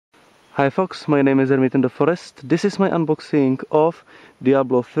Hi folks, my name is Hermit in the Forest. This is my unboxing of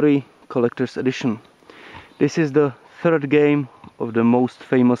Diablo 3 Collector's Edition. This is the third game of the most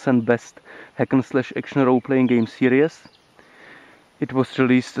famous and best hack and slash action role-playing game series. It was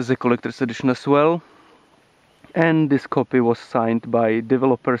released as a Collector's Edition as well, and this copy was signed by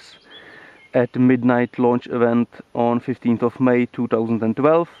developers at midnight launch event on 15th of May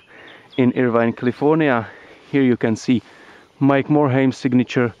 2012 in Irvine, California. Here you can see Mike Morhaim's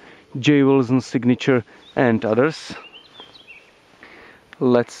signature, Jay Wilson's signature and others.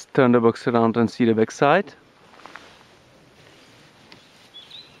 Let's turn the box around and see the back side.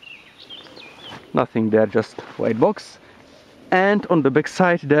 Nothing there, just white box. And on the back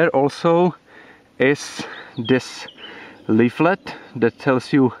side there also is this leaflet that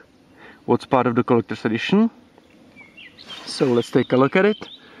tells you what's part of the collector's edition. So let's take a look at it.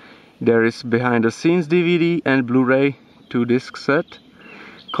 There is behind the scenes DVD and Blu-ray 2-disc set,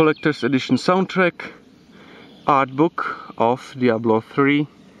 collector's edition soundtrack, art book of Diablo 3.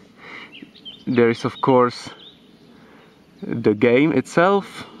 There is of course the game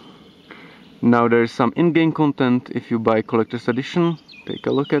itself. Now there is some in-game content if you buy collector's edition. Take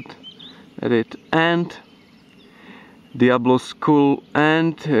a look at it. And Diablo skull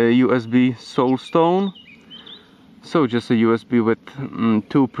and USB soul stone. So just a USB with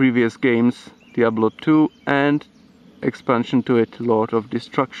two previous games, Diablo 2 and expansion to it, Lord of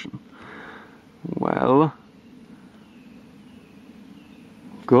Destruction. Well,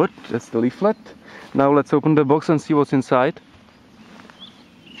 good, that's the leaflet. Now let's open the box and see what's inside.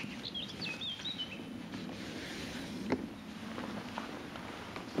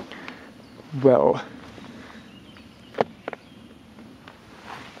 Well,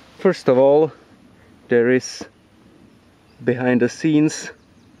 first of all, there is behind the scenes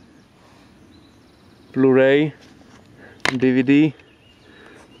Blu-ray, DVD.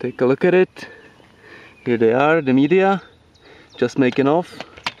 Take a look at it. Here they are, the media, just making off.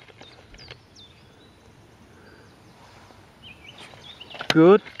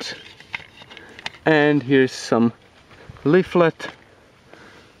 Good. And here's some leaflet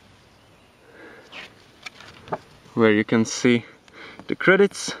where you can see the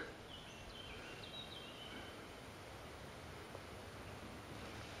credits.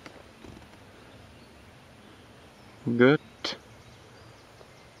 Good.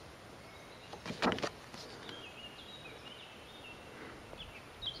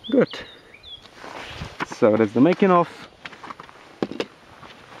 Good. So that's the making of.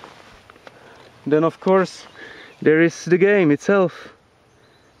 Then of course there is the game itself.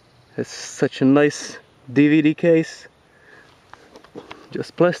 It's such a nice DVD case,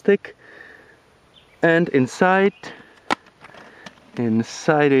 just plastic. And inside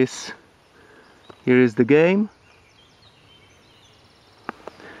is, here is the game.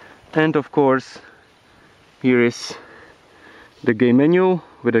 And of course here is the game manual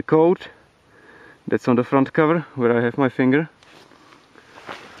with a code that's on the front cover where I have my finger.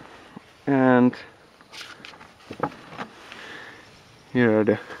 And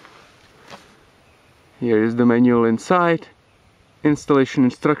here is the manual inside, installation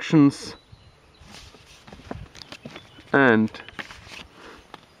instructions, and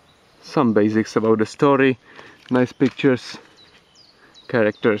some basics about the story, nice pictures,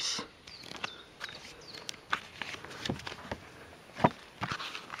 characters.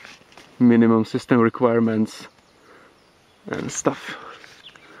 Minimum system requirements and stuff.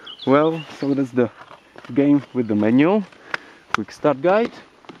 Well, so that's the game with the manual, quick start guide.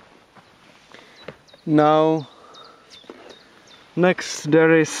 Now next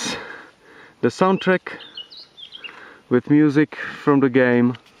there is the soundtrack with music from the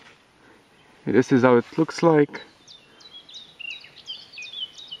game. This is how it looks like.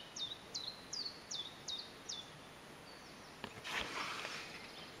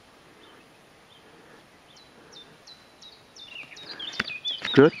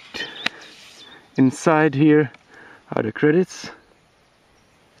 Good. Inside here are the credits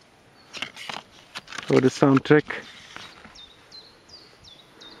for the soundtrack.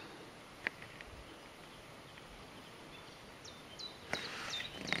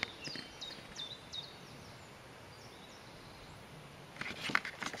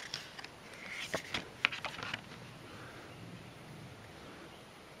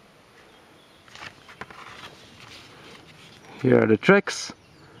 Here are the tracks.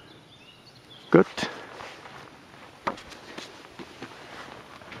 Good.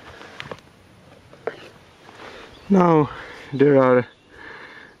 Now there are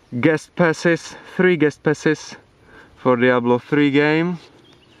guest passes, 3 guest passes for Diablo 3 game.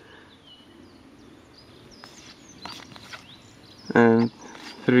 And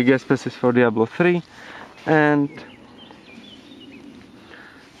 3 guest passes for Diablo 3, and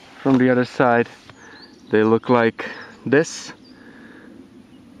from the other side they look like this.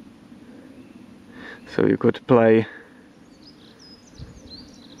 So you could play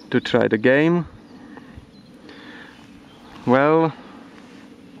to try the game. Well,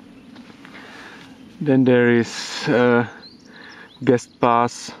 then there is a guest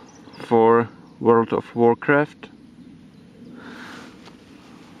pass for World of Warcraft.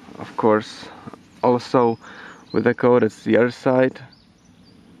 Of course, also with a code, that's the other side.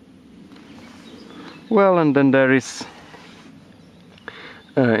 Well, and then there is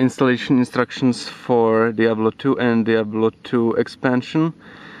installation instructions for Diablo 2 and Diablo 2 expansion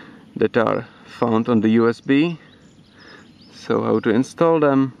that are found on the USB. So how to install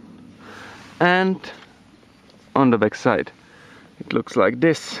them, and on the back side it looks like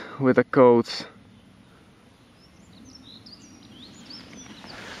this with the codes.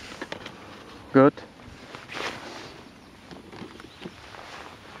 Good.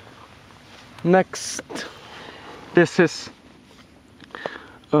 Next, this is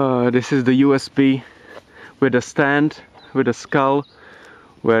the USB with a stand, with a skull,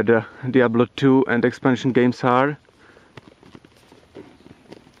 where the Diablo 2 and expansion games are.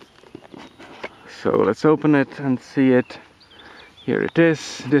 So let's open it and see it. Here it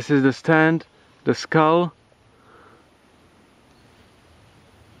is. This is the stand, the skull.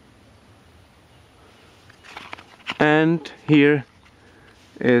 And here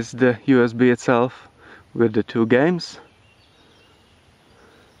is the USB itself with the 2 games.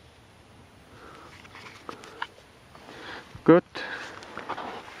 Good.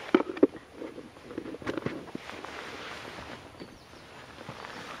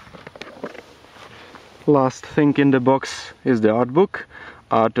 Last thing in the box is the art book,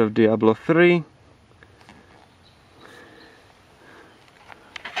 Art of Diablo 3.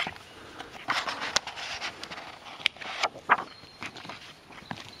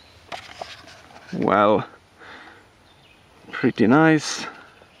 Well, pretty nice.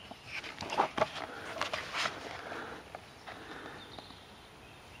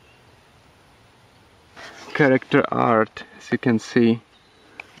 Character art, as you can see.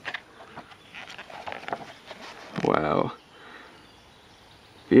 Wow,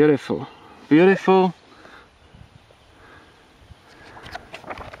 beautiful, beautiful.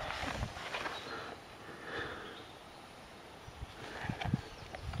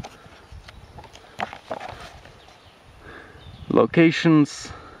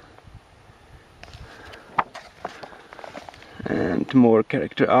 Locations and more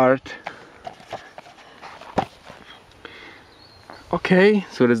character art. Okay,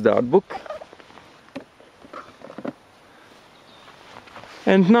 so that's the art book.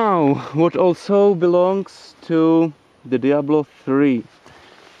 And now, what also belongs to the Diablo 3.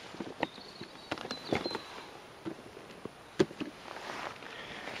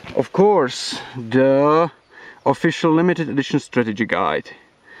 Of course, the official limited edition strategy guide.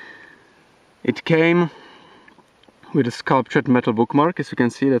 It came with a sculptured metal bookmark, as you can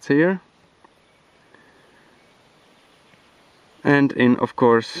see, that's here. And in, of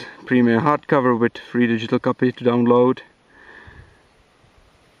course, premium hardcover with free digital copy to download.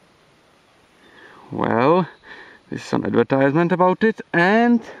 Well, this is an advertisement about it,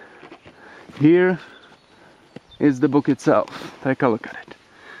 and here is the book itself. Take a look at it.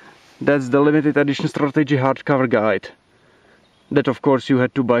 That's the limited edition strategy hardcover guide. That, of course, you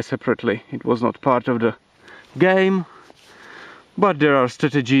had to buy separately. It was not part of the game, but there are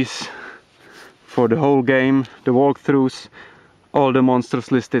strategies for the whole game, the walkthroughs, all the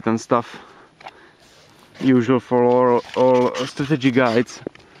monsters listed and stuff. Usual for all strategy guides.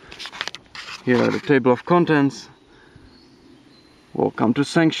 Here are the table of contents. Welcome to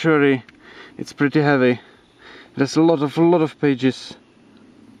Sanctuary. It's pretty heavy. There's a lot of pages.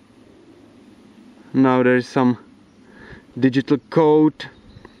 Now there is some digital code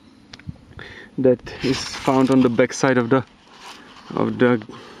that is found on the back side of the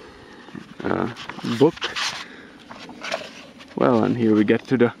book. Well, and here we get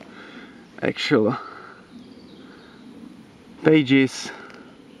to the actual pages.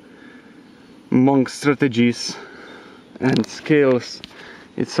 Monk strategies and skills.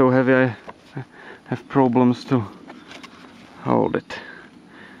 It's so heavy I have problems to hold it.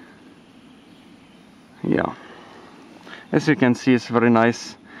 Yeah, as you can see, it's very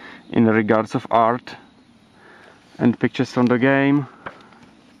nice in regards of art and pictures from the game.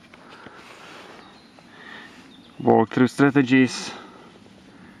 Walkthrough strategies,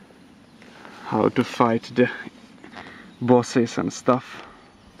 how to fight the bosses and stuff.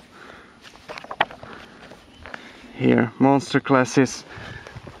 Here, monster classes,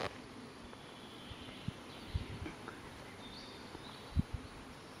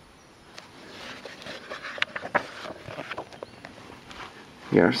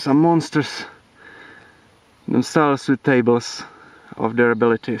 Here are some monsters themselves with tables of their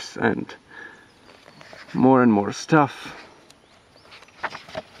abilities and more stuff.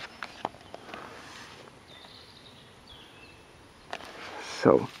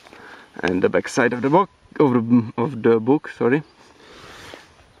 So, and the back side of the book, sorry.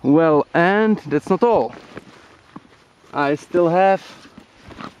 Well, and that's not all. I still have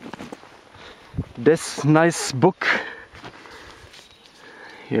this nice book.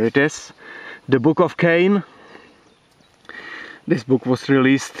 Here it is, the Book of Cain. This book was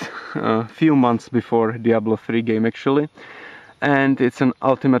released a few months before Diablo 3 game actually, and it's an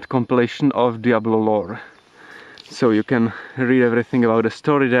ultimate compilation of Diablo lore. So you can read everything about the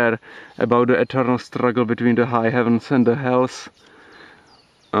story there, about the eternal struggle between the high heavens and the hells,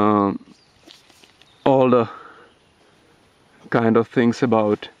 all the kind of things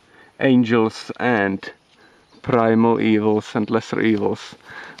about angels and primal evils and lesser evils.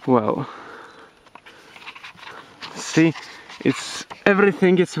 Well, see, it's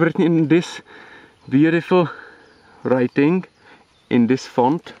everything is written in this beautiful writing, in this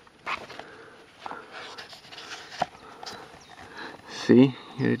font. See,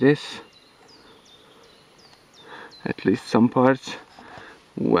 here it is. At least some parts.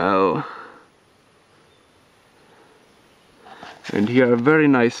 Well, and here are very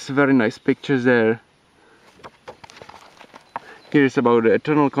nice pictures there. Here's about the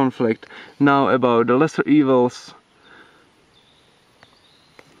eternal conflict, now about the lesser evils.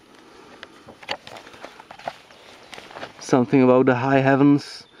 Something about the high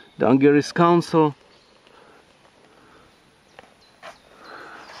heavens, the Angeris Council.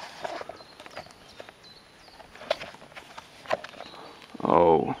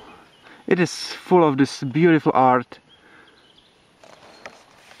 Oh, it is full of this beautiful art.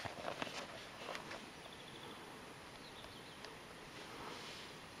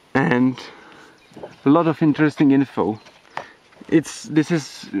 And a lot of interesting info. This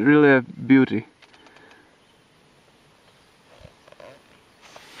is really a beauty.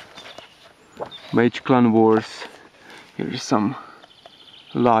 Mage Clan Wars. Here is some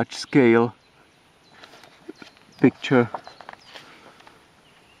large scale picture.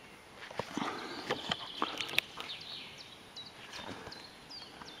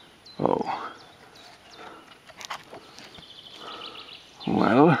 Oh.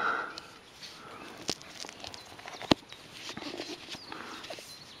 Well.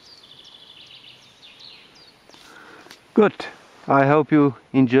 Good. I hope you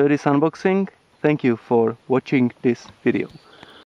enjoyed this unboxing. Thank you for watching this video.